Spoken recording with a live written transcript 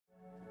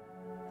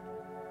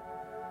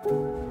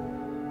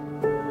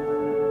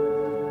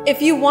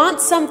If you want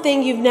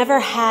something you've never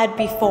had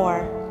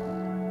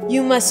before,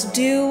 you must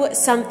do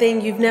something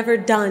you've never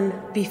done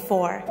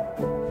before.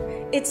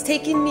 It's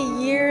taken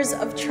me years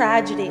of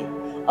tragedy,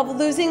 of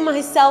losing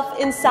myself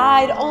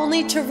inside,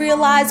 only to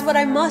realize what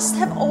I must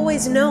have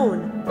always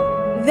known,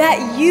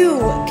 that you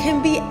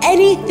can be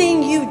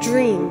anything you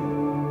dream.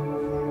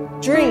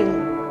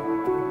 Dream.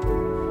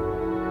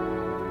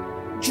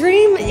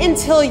 Dream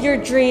until your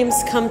dreams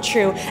come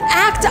true.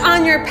 Act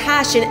on your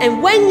passion,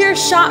 and when your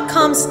shot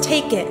comes,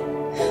 take it.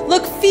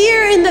 Look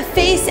fear in the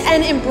face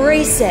and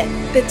embrace it.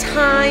 The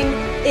time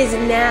is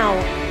now.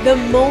 The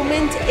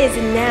moment is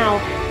now.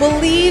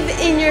 Believe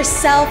in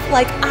yourself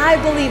like I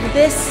believe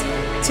this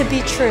to be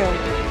true.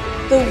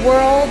 The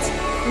world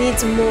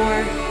needs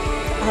more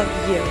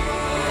of you.